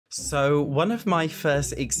So one of my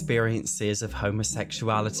first experiences of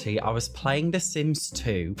homosexuality, I was playing The Sims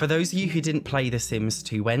 2. For those of you who didn't play The Sims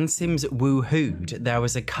 2, when Sims woohooed, there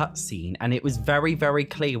was a cutscene and it was very, very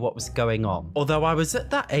clear what was going on. Although I was at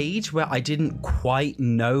that age where I didn't quite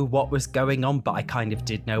know what was going on, but I kind of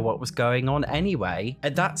did know what was going on anyway.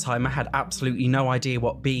 At that time, I had absolutely no idea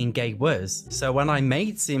what being gay was. So when I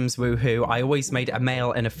made Sims woohoo, I always made a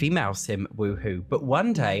male and a female Sim woohoo. But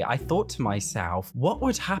one day I thought to myself, what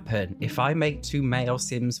would happen if I make 2 male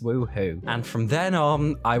Sims woohoo? And from then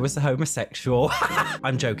on, I was a homosexual.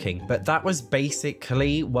 I'm joking, but that was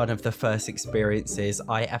basically one of the first experiences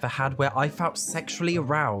I ever had where I felt sexually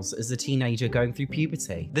aroused as a teenager going through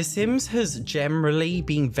puberty. The Sims has generally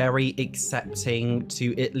been very accepting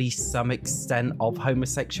to at least some extent of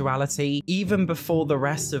homosexuality, even before the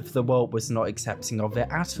rest of the world was not accepting of it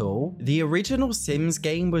at all. The original Sims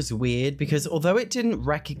game was weird because although it didn't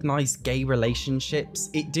recognize gay relationships,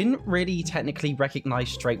 it didn't really technically recognize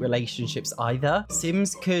straight relationships either.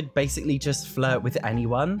 Sims could basically just flirt with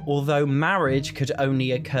anyone, although marriage could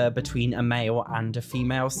only occur between a male and a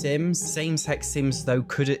female Sims. Same-sex Sims though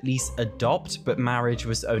could at least adopt, but marriage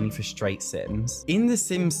was only for straight Sims. In The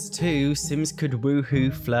Sims 2, Sims could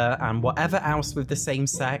woohoo, flirt, and whatever else with the same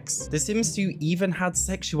sex. The Sims 2 even had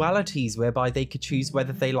sexualities whereby they could choose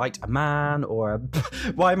whether they liked a man or a...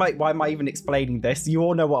 why am I even explaining this? You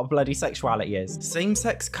all know what a bloody sexuality is.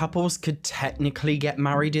 Same-sex couples could technically get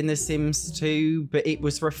married in The Sims 2, but it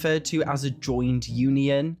was referred to as a joined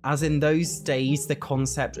union, as in those days the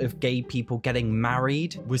concept of gay people getting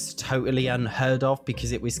married was totally unheard of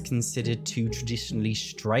because it was considered too traditionally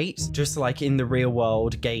straight. Just like in the real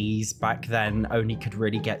world, gays back then only could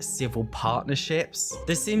really get civil partnerships.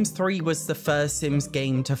 The Sims 3 was the first Sims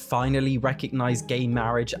game to finally recognize gay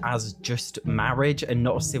marriage as just marriage and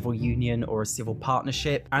not a civil union or a civil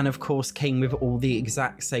partnership, and of course came with all the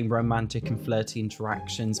exact same romantic and flirty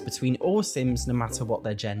interactions between all Sims no matter what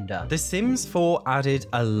their gender. The Sims 4 added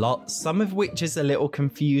a lot, some of which is a little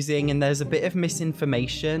confusing and there's a bit of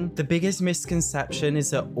misinformation. The biggest misconception is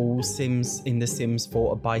that all Sims in The Sims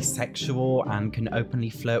 4 are bisexual and can openly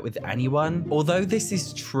flirt with anyone. Although this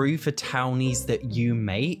is true for townies that you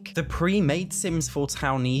make, the pre-made Sims 4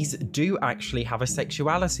 townies do actually have a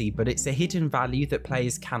sexuality, but it's a hidden value that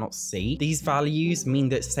players cannot see. These values mean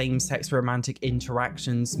that same-sex romantic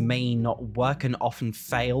interactions may not work and often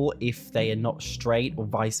fail if they are not straight or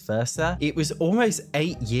vice versa. It was almost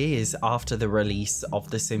 8 years after the release of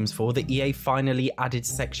The Sims 4 that EA finally added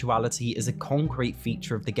sexuality as a concrete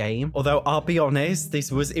feature of the game. Although I'll be honest,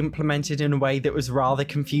 this was implemented in a way that was rather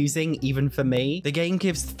confusing even for me. The game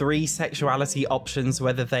gives 3 sexuality options,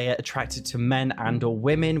 whether they are attracted to men and or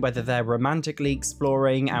women, whether they're romantically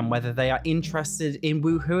exploring, and whether they are interested in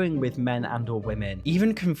woohooing with men and or women.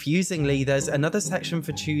 Even confusingly, there's another section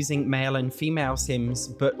for choosing male and female Sims,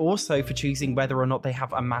 but also for choosing whether or not they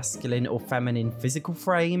have a masculine or feminine physical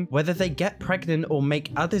frame, whether they get pregnant or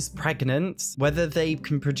make others pregnant, whether they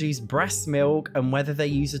can produce breast milk, and whether they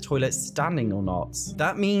use a toilet standing or not.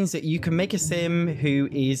 That means that you can make a Sim who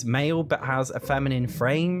is male but has a feminine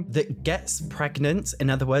frame that gets pregnant. In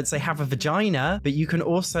other words, they have a vagina, but you can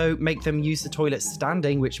also make them use the toilet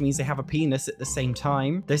standing, which means they have a penis at the same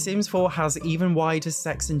time. The Sims 4 has even wider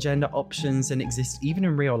sex and gender options than exist even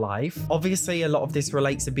in real life. Obviously, a lot of this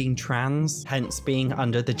relates to being trans, hence being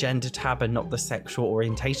under the gender tab and not the sexual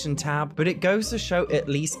orientation tab, but it goes to show at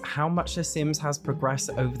least how much The Sims has progressed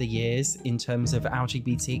over the years in terms of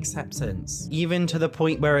LGBT acceptance, even to the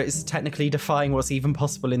point where it's technically defying what's even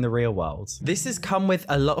possible in the real world. This has come with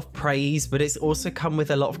a lot of praise, but it's also come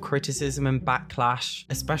with a lot of criticism and backlash,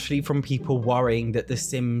 especially from people worrying that The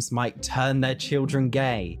Sims might turn their children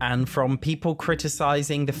gay, and from people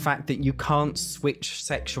criticizing the fact that you can't switch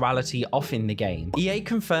sexuality off in the game. EA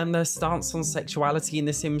confirmed their stance on sexuality in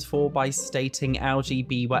The Sims 4 by stating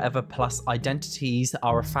LGB whatever plus identities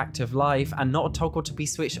are a fact of life and not a toggle to be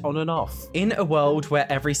switched on and off. In a world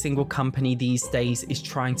where every single company these days is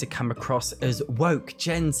trying to come across as woke,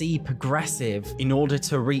 Gen Z, progressive in order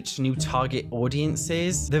to reach new target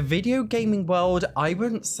audiences, the video gaming world, I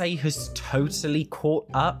wouldn't say has totally caught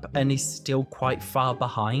up and is still quite far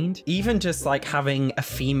behind. Even just like having a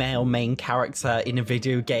female main character in a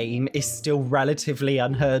video game is still relatively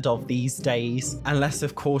unheard of these days, unless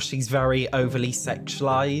of course she's very overly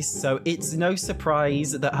sexualized. So it's no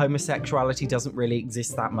surprise that homosexuality doesn't really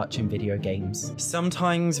exist that much in video games.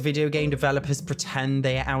 Sometimes video game developers pretend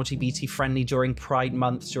they are LGBT friendly during Pride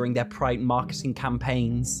Month, during their Pride marketing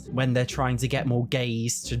campaigns, when they're trying to get more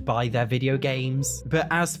gays to buy their video games. But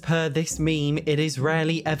as per this meme, it is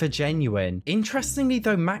rarely ever genuine. Interestingly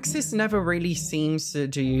though, Maxis never really seems to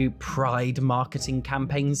do Pride marketing marketing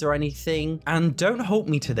campaigns or anything. And don't hold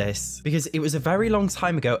me to this because it was a very long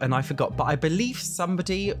time ago and I forgot, but I believe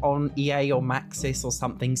somebody on EA or Maxis or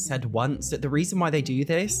something said once that the reason why they do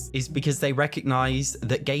this is because they recognize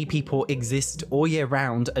that gay people exist all year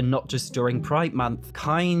round and not just during Pride Month,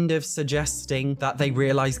 kind of suggesting that they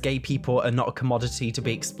realize gay people are not a commodity to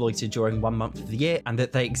be exploited during 1 month of the year and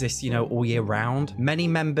that they exist, you know, all year round. Many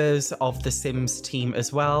members of the Sims team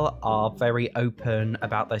as well are very open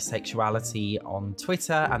about their sexuality on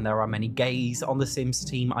Twitter, and there are many gays on the Sims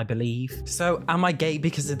team, I believe. So am I gay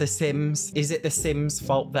because of the Sims? Is it the Sims'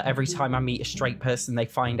 fault that every time I meet a straight person they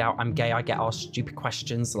find out I'm gay, I get asked stupid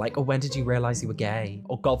questions like, oh, when did you realize you were gay?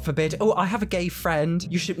 Or God forbid, oh, I have a gay friend,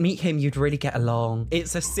 you should meet him, you'd really get along.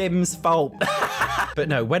 It's a Sims fault. But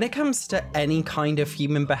no, when it comes to any kind of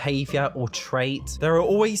human behavior or trait, there are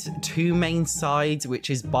always two main sides, which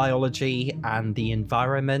is biology and the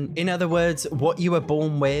environment. In other words, what you were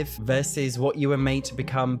born with versus what you were made to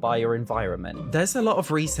become by your environment. There's a lot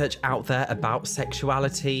of research out there about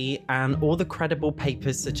sexuality, and all the credible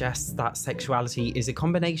papers suggest that sexuality is a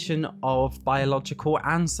combination of biological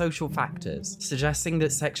and social factors, suggesting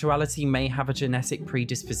that sexuality may have a genetic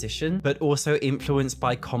predisposition, but also influenced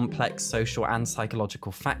by complex social and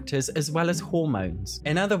psychological factors, as well as hormones.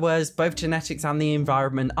 In other words, both genetics and the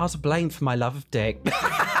environment are to blame for my love of dick.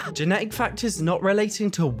 Genetic factors not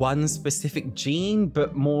relating to one specific gene,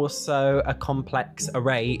 but more so a complex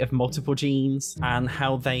array of multiple genes and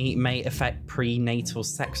how they may affect prenatal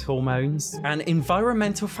sex hormones. And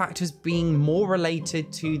environmental factors being more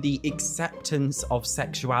related to the acceptance of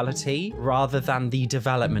sexuality rather than the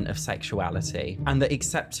development of sexuality. And the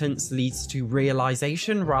acceptance leads to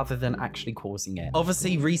realization rather than actually causing it.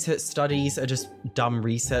 Obviously, research studies are just dumb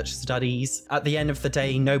research studies. At the end of the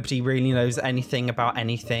day, nobody really knows anything about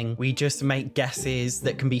anything. We just make guesses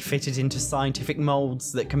that can be fitted into scientific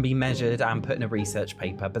molds that can be measured and put in a research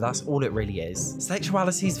paper, but that's all it really is.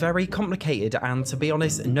 Sexuality is very complicated, and to be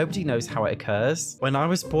honest, nobody knows how it occurs. When I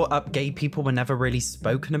was brought up, gay people were never really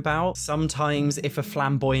spoken about. Sometimes if a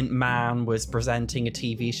flamboyant man was presenting a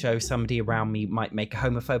TV show, somebody around me might make a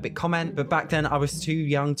homophobic comment, but back then I was too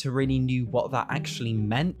young to really know what that actually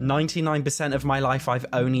meant. 99% of my life I've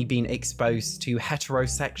only been exposed to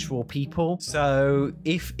heterosexual people, so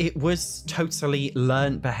if it was totally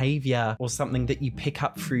learned behavior or something that you pick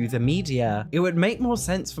up through the media, it would make more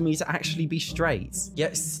sense for me to actually be straight.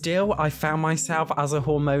 Yet still, I found myself as a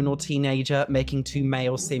hormonal teenager making two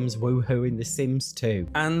male Sims woohoo in The Sims 2.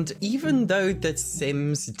 And even though The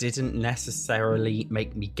Sims didn't necessarily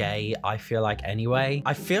make me gay, I feel like anyway,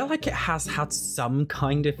 I feel like it has had some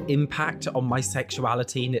kind of impact on my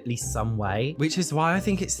sexuality in at least some way, which is why I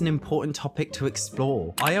think it's an important topic to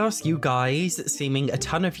explore. I ask you guys, seeming a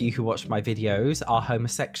ton of you who watch my videos are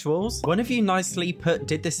homosexuals. One of you nicely put,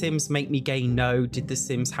 did The Sims make me gay? No. Did The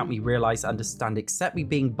Sims help me realize, understand, accept me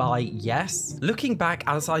being bi? Yes. Looking back,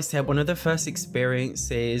 as I said, one of the first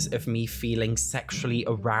experiences of me feeling sexually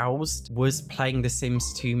aroused was playing The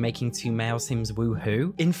Sims 2, making two male Sims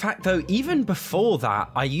woohoo. In fact, though, even before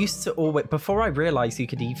that, I used to always, before I realized you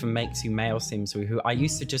could even make two male Sims woohoo, I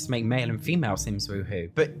used to just make male and female Sims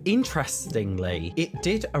woohoo. But interestingly, it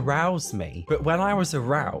did arouse me. But when I was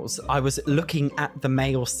aroused, I was looking at the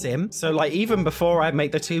male Sim. So like even before I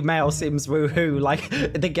made the two male Sims woohoo, like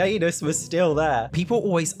the gayness was still there. People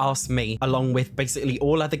always ask me, along with basically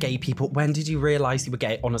all other gay people, when did you realize you were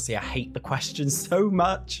gay? Honestly, I hate the question so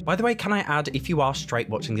much. By the way, can I add, if you are straight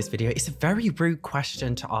watching this video, it's a very rude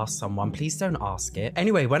question to ask someone. Please don't ask it.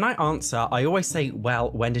 Anyway, when I answer, I always say,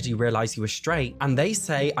 well, when did you realize you were straight? And they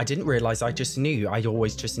say, I didn't realize, I just knew. I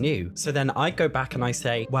always just knew. So then I go back and I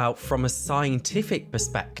say, well, from a scientific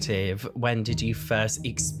perspective, when did you first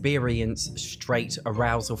experience straight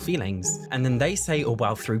arousal feelings? And then they say, oh,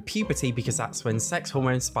 well, through puberty, because that's when sex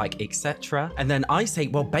hormones spike, etc. And then I say,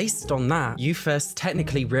 well, based on that, you first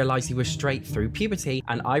technically realized you were straight through puberty,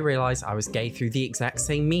 and I realized I was gay through the exact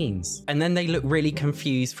same means. And then they look really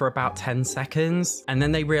confused for about 10 seconds. And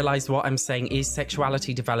then they realize what I'm saying is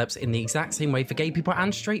sexuality develops in the exact same way for gay people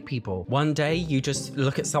and straight people. One day you just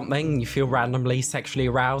look at something, you feel randomly sexually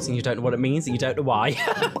aroused and you don't know what it means and you don't know why.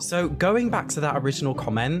 So going back to that original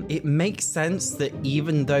comment, it makes sense that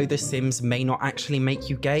even though The Sims may not actually make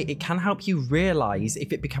you gay, it can help you realize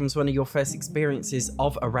if it becomes one of your first experiences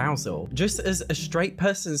of arousal. Just as a straight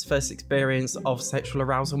person's first experience of sexual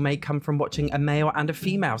arousal may come from watching a male and a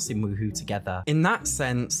female Sim woohoo together. In that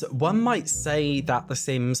sense, one might say that The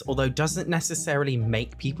Sims, although doesn't necessarily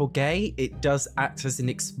make people gay, it does act as an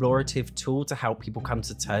explorative tool to help people come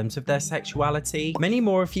to terms with their sexuality. Many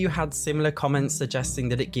more of you had similar comments suggesting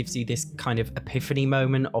that it gives you this kind of epiphany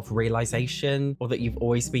moment of realization, or that you've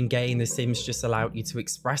always been gay and The Sims just allowed you to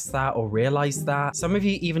express that or realize that. Some of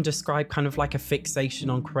you even describe kind of like a fixation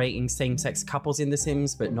on creating same-sex couples in The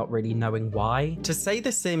Sims, but not really knowing why. To say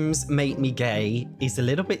The Sims made me gay is a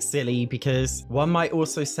little bit silly, because one might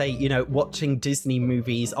also say, you know, watching Disney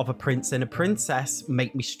movies of a prince and a princess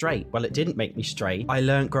make me straight. Well, it didn't make me straight. I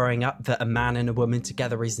learned growing up that a man and a woman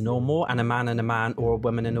together is normal, and a man and a man or a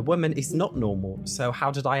woman and a woman is not normal. So how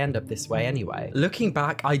did I end up this way anyway? Looking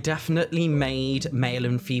back, I definitely made male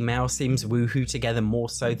and female Sims woohoo together more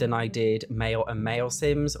so than I did male and male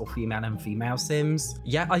Sims or female and female Sims.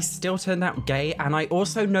 Yet I still turned out gay, and I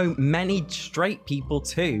also know many straight people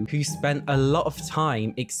too who spent a lot of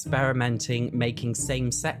time experimenting making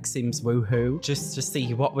same-sex Sims woohoo just to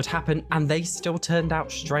see what would happen, and they still turned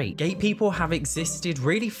out straight. Gay people have existed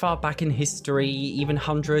really far back in history, even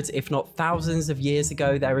hundreds if not thousands of years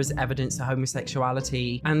ago. There is evidence of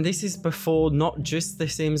homosexuality, and this is before not just The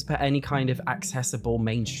Sims but any kind of accessible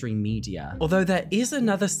mainstream media. Although there is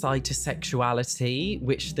another side to sexuality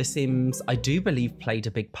which The Sims, I do believe, played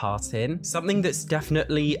a big part in, something that's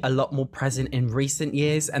definitely a lot more present in recent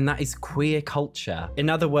years, and that is queer culture. In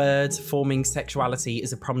other words, forming sexuality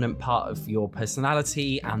is a prominent part of your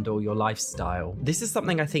personality and or your lifestyle. This is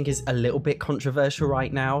something I think is a little bit controversial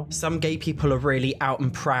right now. Some gay people are really out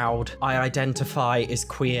and proud. I identify as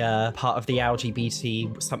queer, part of the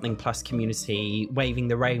LGBT something plus community, waving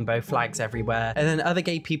the rainbow flags everywhere. And then other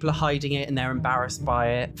gay people are hiding it and they're embarrassed by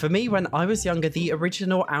it. For me, when I was younger, the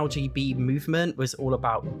original LGBT movement was all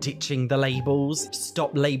about ditching the labels.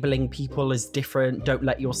 Stop labeling people as different. Don't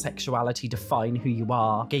let your sexuality define who you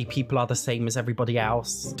are. Gay people are the same as everybody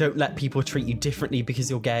else. Don't let people treat you differently because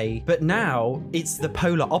you're gay. But now it's the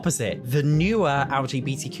polar opposite. The newer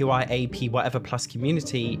LGBTQIAP whatever plus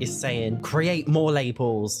community is saying, create more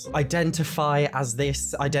labels, identify as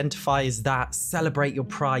this, identify as that, celebrate your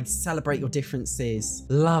pride, celebrate your differences,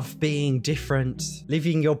 love being different,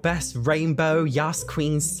 living your best rainbow Yas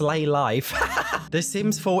Queen slay life. The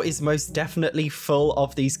Sims 4 is most definitely full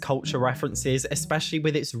of these culture references, especially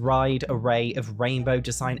with its wide array of rainbow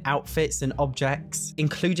design outfits and objects,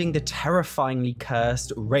 including the terrifyingly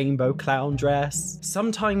cursed rainbow clown dress.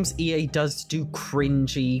 Sometimes EA does do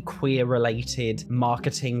cringy, queer-related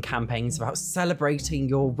marketing campaigns about celebrating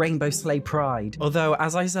your rainbow slay pride. Although,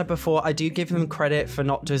 as I said before, I do give them credit for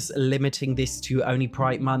not just limiting this to only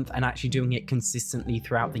Pride Month and actually doing it consistently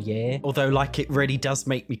throughout the year. Although, like, it really does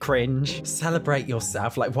make me cringe. Celebrate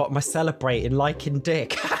yourself. Like, what am I celebrating? Liking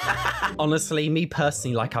dick. Honestly, me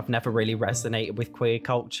personally, like, I've never really resonated with queer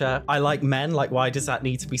culture. I like men. Like, why does that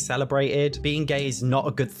need to be celebrated? Being gay is not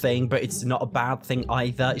a good thing, but it's not a bad thing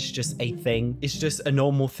either. It's just a thing. It's just a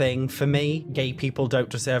normal thing. For me, gay people don't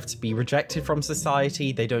deserve to be rejected from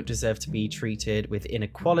society. They don't deserve to be treated with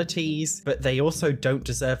inequalities, but they also don't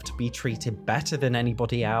deserve to be treated better than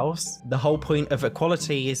anybody else. The whole point of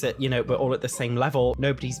equality is that, you know, we're all at the same level.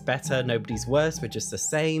 Nobody's better, nobody's worse. We're just the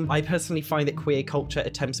same. I personally find that queer culture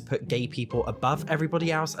attempts to put gay people above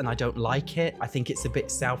everybody else, and I don't like it. I think it's a bit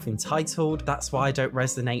self-entitled. That's why I don't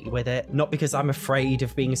resonate with it. Not because I'm afraid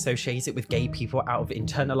of being associated with gay people out of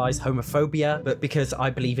internalized homophobia, but because I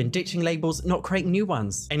believe in ditching labels, not creating new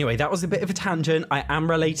ones. Anyway, that was a bit of a tangent. I am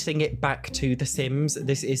relating it back to The Sims.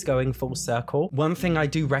 This is going full circle. One thing I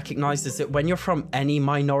do recognize is that when you're from any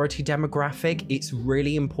minority demographic, it's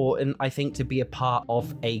really important, I think, to be a part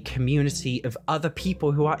of a community of other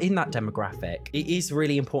people who are in that demographic. It is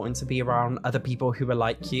really important to be around other people who are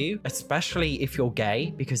like you, especially if you're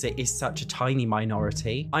gay, because it is such a tiny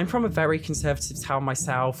minority. I'm from a very conservative town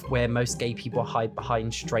myself, where most gay people hide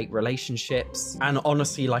behind straight relationships, and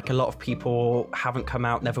honestly, like, a lot of people haven't come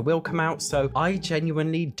out, never will come out, so I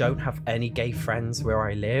genuinely don't have any gay friends where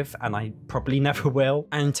I live, and I probably never will.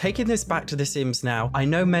 And taking this back to The Sims now, I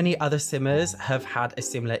know many other Simmers have had a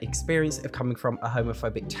similar experience of coming from a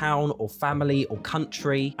homophobic town or family or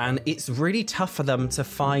country, and it's really tough for them to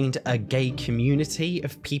find a gay community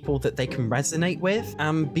of people that they can resonate with.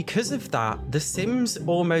 And because of that, The Sims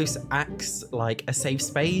almost acts like a safe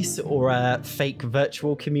space or a fake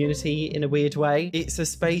virtual community in a weird way. It's a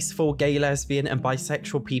space for gay, lesbian, and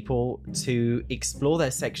bisexual people to explore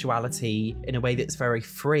their sexuality in a way that's very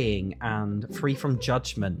freeing and free from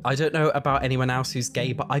judgment. I don't know about anyone else who's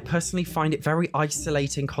gay, but I personally find it very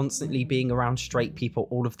isolating constantly being around straight people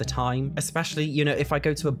all of the time, especially especially, you know, if I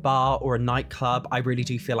go to a bar or a nightclub, I really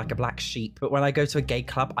do feel like a black sheep. But when I go to a gay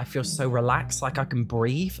club, I feel so relaxed, like I can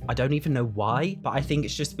breathe. I don't even know why, but I think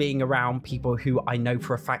it's just being around people who I know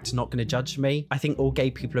for a fact are not going to judge me. I think all gay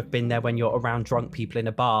people have been there when you're around drunk people in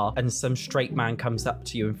a bar and some straight man comes up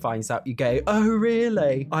to you and finds out you're gay. Oh,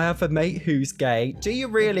 really? I have a mate who's gay. Do you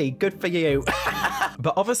really? Good for you.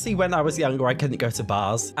 But obviously when I was younger, I couldn't go to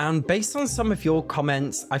bars. And based on some of your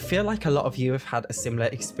comments, I feel like a lot of you have had a similar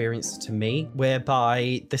experience to me,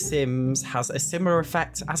 whereby The Sims has a similar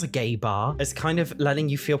effect as a gay bar, as kind of letting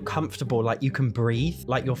you feel comfortable, like you can breathe,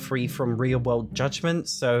 like you're free from real world judgment,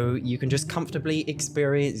 so you can just comfortably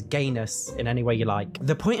experience gayness in any way you like.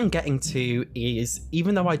 The point I'm getting to is,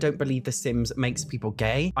 even though I don't believe The Sims makes people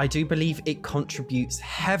gay, I do believe it contributes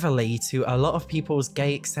heavily to a lot of people's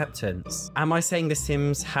gay acceptance. Am I saying The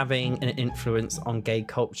Sims having an influence on gay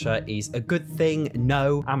culture is a good thing?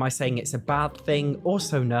 No. Am I saying it's a bad thing?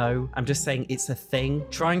 Also no. I'm just saying it's a thing.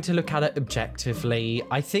 Trying to look at it objectively,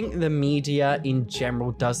 I think the media in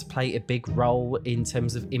general does play a big role in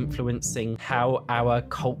terms of influencing how our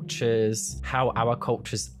cultures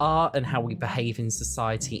are and how we behave in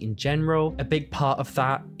society in general. A big part of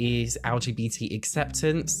that is LGBT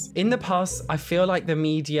acceptance. In the past, I feel like the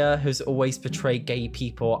media has always portrayed gay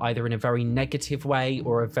people either in a very negative way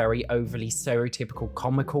or a very overly stereotypical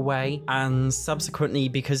comical way, and subsequently,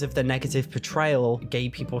 because of the negative portrayal, gay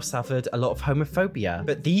people suffered a lot of homophobia.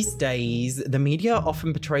 But these days, the media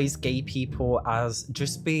often portrays gay people as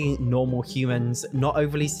just being normal humans, not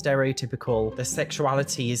overly stereotypical. Their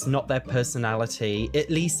sexuality is not their personality. At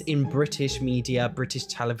least in British media, British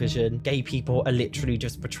television, gay people are literally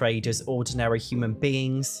just portrayed as ordinary human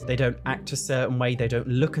beings. They don't act a certain way, they don't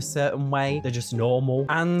look a certain way, they're just normal.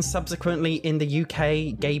 And subsequently in the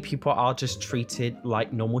UK, gay people are just treated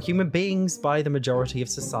like normal human beings by the majority of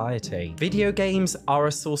society. Video games are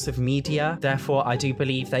a source of media, therefore I do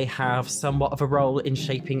believe they have somewhat of a role in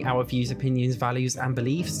shaping our views, opinions, values, and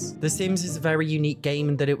beliefs. The Sims is a very unique game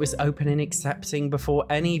in that it was open and accepting before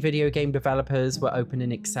any video game developers were open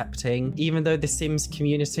and accepting. Even though the Sims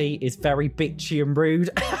community is very bitchy and rude,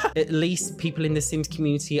 at least people in the Sims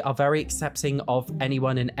community are very accepting of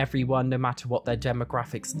anyone and everyone, no matter what their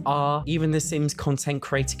demographics are. Even the Sims content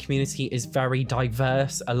creator community is very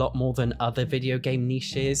diverse, a lot more than other video game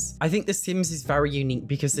niches. I think the Sims is very unique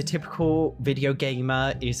because the typical video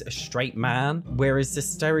gamer is a straight man, whereas the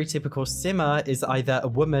stereotypical simmer is either a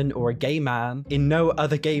woman or a gay man. In no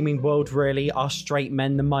other gaming world really are straight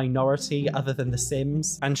men the minority other than the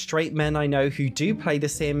Sims, and straight men I know who do play the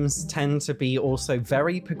Sims tend to be also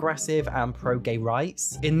very progressive and pro-gay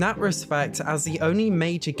rights. In that respect, as the only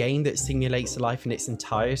major game that simulates life in its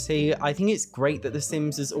entirety, I think it's great that The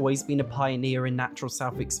Sims has always been a pioneer in natural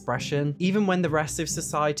self-expression. Even when the rest of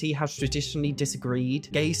society has traditionally disagreed,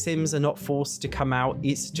 gay Sims are not forced to come out.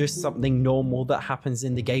 It's just something normal that happens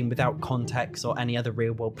in the game without context or any other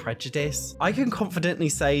real-world prejudice. I can confidently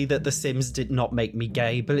say that The Sims did not make me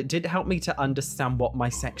gay, but it did help me to understand what my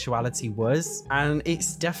sexuality was, and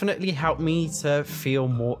it's definitely helped me to feel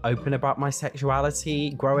more open about my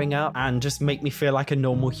sexuality growing up and just make me feel like a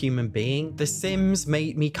normal human being. The Sims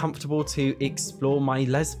made me comfortable to explore my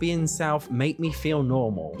lesbian self, make me feel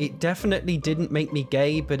normal. It definitely didn't make me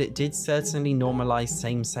gay, but it did certainly normalize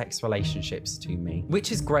same-sex relationships to me,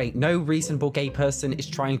 which is great. No reasonable gay person is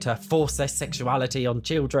trying to force their sexuality on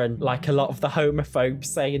children like a lot of the homophobes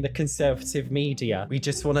say in the conservative media. We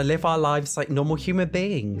just want to live our lives like normal human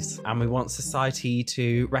beings, and we want society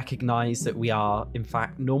to recognize that we are in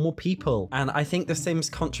fact normal people, and I think The Sims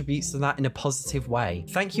contributes to that in a positive way.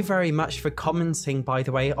 Thank you very much for commenting, by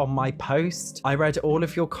the way, on my post. I read all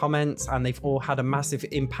of your comments and they've all had a massive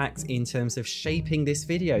impact in terms of shaping this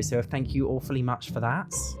video, so thank you awfully much for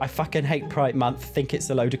that. I fucking hate Pride Month, think it's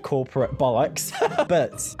a load of corporate bollocks.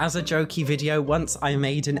 But as a jokey video, once I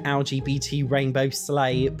made an LGBT rainbow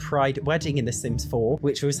sleigh pride wedding in The Sims 4,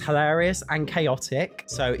 which was hilarious and chaotic.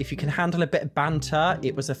 So if you can handle a bit of banter,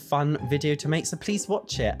 it was a fun video to make, so please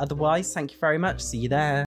watch it. Otherwise, thank you very much. See you there.